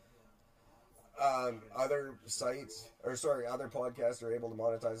sites, other podcasts are able to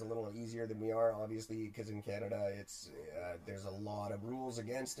monetize a little easier than we are, obviously, because in Canada, there's a lot of rules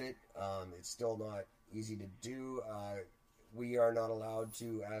against it. It's still not easy to do. We are not allowed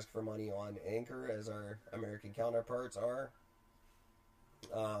to ask for money on Anchor as our American counterparts are.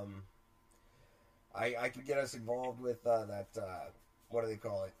 I could get us involved with that, what do they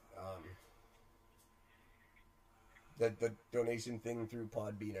call it? The donation thing through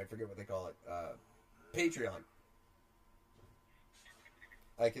Podbean. I forget what they call it. Patreon.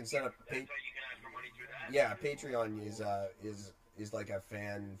 I can set up. That's how you can ask for money through that. Yeah, Patreon is like a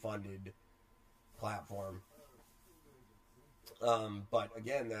fan funded platform. But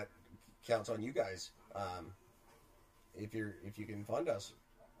again, that counts on you guys. If you can fund us,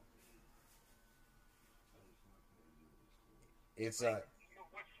 it's What's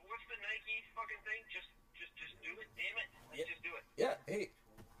the Nike fucking thing? Just do it, damn it! Let's just do it. Yeah. Hey.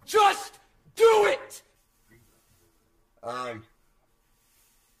 Just do it! I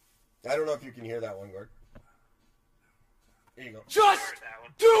don't know if you can hear that one, Gord. There you go. Just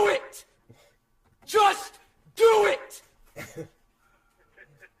do it! Just do it!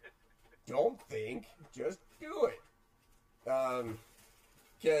 Don't think, just do it.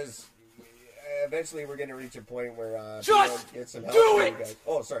 Because eventually we're going to reach a point where just get some help do from it. you guys.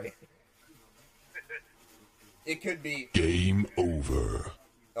 Oh, sorry. It could be Game over.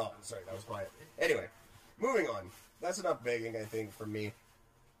 Oh, sorry, that was quiet. Anyway, moving on. That's enough begging, I think, from me.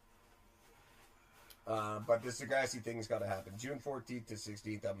 But this Degrassi thing's got to happen. June 14th to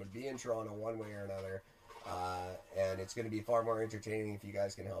 16th, I'm going to be in Toronto one way or another. And it's going to be far more entertaining if you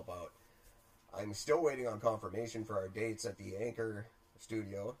guys can help out. I'm still waiting on confirmation for our dates at the Anchor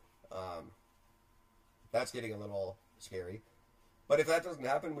studio. That's getting a little scary. But if that doesn't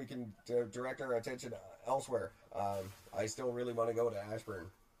happen, we can direct our attention elsewhere. I still really want to go to Ashburn.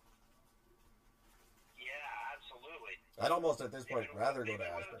 Yeah, absolutely. I'd almost at this point rather go to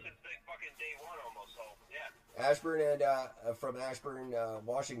Ashburn. Since fucking day one almost, so yeah. Ashburn and from Ashburn,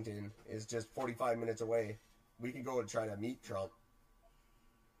 Washington is just 45 minutes away. We can go and try to meet Trump.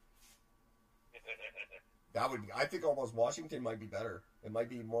 That would be, I think almost Washington might be better. It might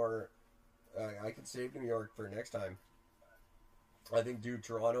be more. I could save New York for next time. I think do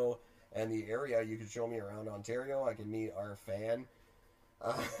Toronto and the area. You could show me around Ontario. I can meet our fan.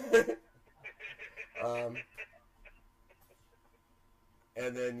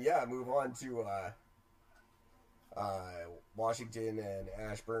 And then move on to Washington and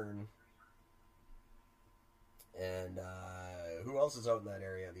Ashburn. And who else is out in that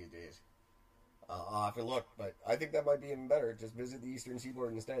area these days? I'll have to look, but I think that might be even better. Just visit the Eastern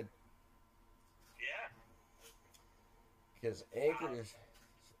Seaboard instead. Yeah. Because Anchor is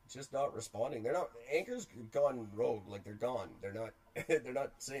just not responding. Anchor's gone rogue. Like, they're gone. They're not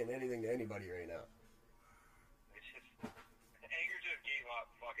saying anything to anybody right now. Anchor just gave up.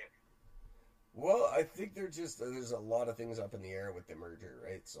 Fuck it. Well, I think there's a lot of things up in the air with the merger,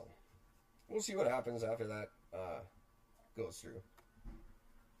 right? So we'll see what happens after that goes through.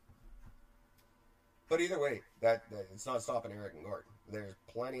 But either way, that it's not stopping Eric and Gord. There's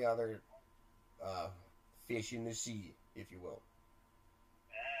plenty other fish in the sea, if you will.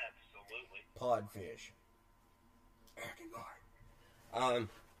 Absolutely. Podfish. Eric and Gord.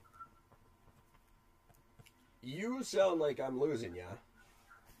 You sound like I'm losing ya.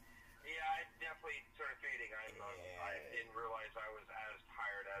 Yeah, I definitely sort of fading. I didn't realize I was as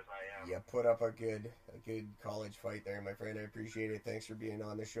tired as I am. You put up a good college fight there, my friend. I appreciate it. Thanks for being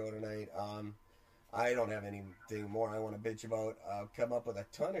on the show tonight. I don't have anything more I want to bitch about. I'll come up with a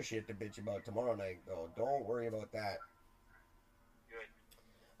ton of shit to bitch about tomorrow night, though. Don't worry about that. Good.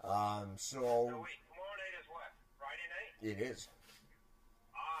 So wait, tomorrow night is what? Friday night? it is.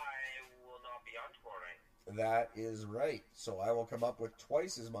 I will not be on tomorrow night. That is right. So I will come up with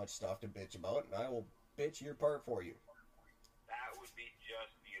twice as much stuff to bitch about, and I will bitch your part for you. That would be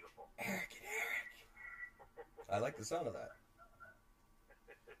just beautiful. Eric and Eric. I like the sound of that.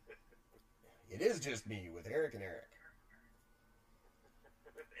 It is just me with Eric and Eric.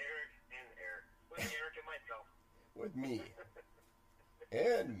 With Eric and Eric. With Eric and myself. With me.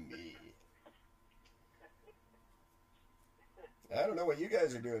 And me. I don't know what you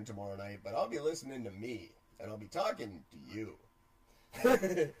guys are doing tomorrow night, but I'll be listening to me, and I'll be talking to you. Talking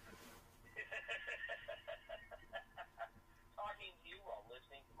to you while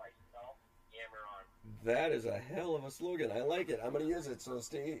listening to myself yammer on. That is a hell of a slogan. I like it. I'm going to use it, so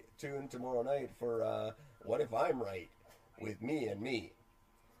stay tuned tomorrow night for What If I'm Right with me and me.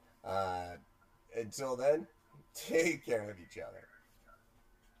 Until then, take care of each other.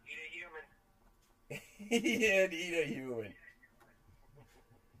 Eat a human. And eat a human.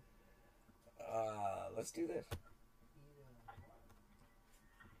 Let's do this.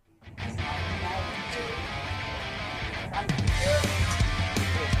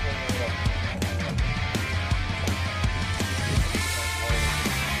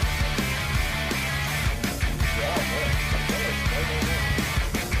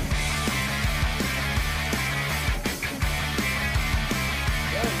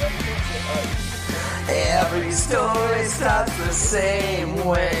 Every story starts the same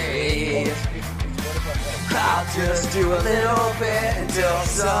way. I'll just do a little bit until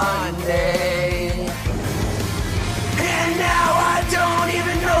Sunday. And now I don't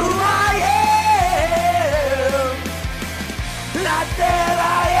even know who I am. Not that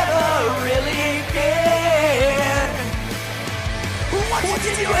I ever really did. What's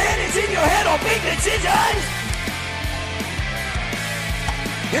in your head is in your head on big decisions.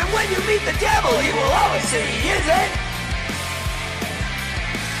 And when you meet the devil, he will always say he isn't.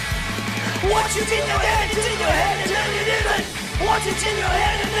 Once it's in your head, it's in your head, and then it isn't. Once it's in your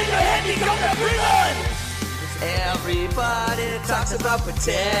head, and then your head becomes a prison. Everybody talks about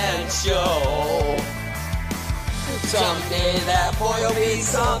potential. Someday that boy will be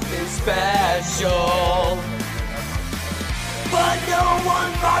something special. But no one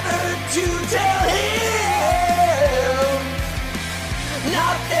bothered to tell him.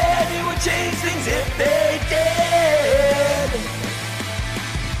 Not that it would change things if they did.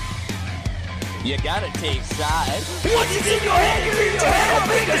 You gotta take sides. Once it's in your head, you're in your head on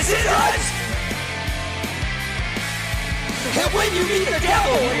big decisions. And when you meet the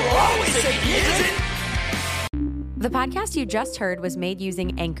devil, you will always say he isn't. The podcast you just heard was made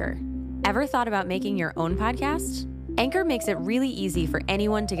using Anchor. Ever thought about making your own podcast? Anchor makes it really easy for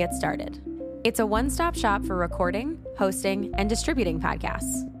anyone to get started. It's a one-stop shop for recording, hosting, and distributing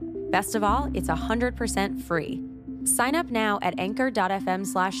podcasts. Best of all, it's 100% free. Sign up now at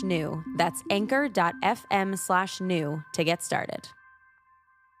anchor.fm/new. That's anchor.fm/new to get started.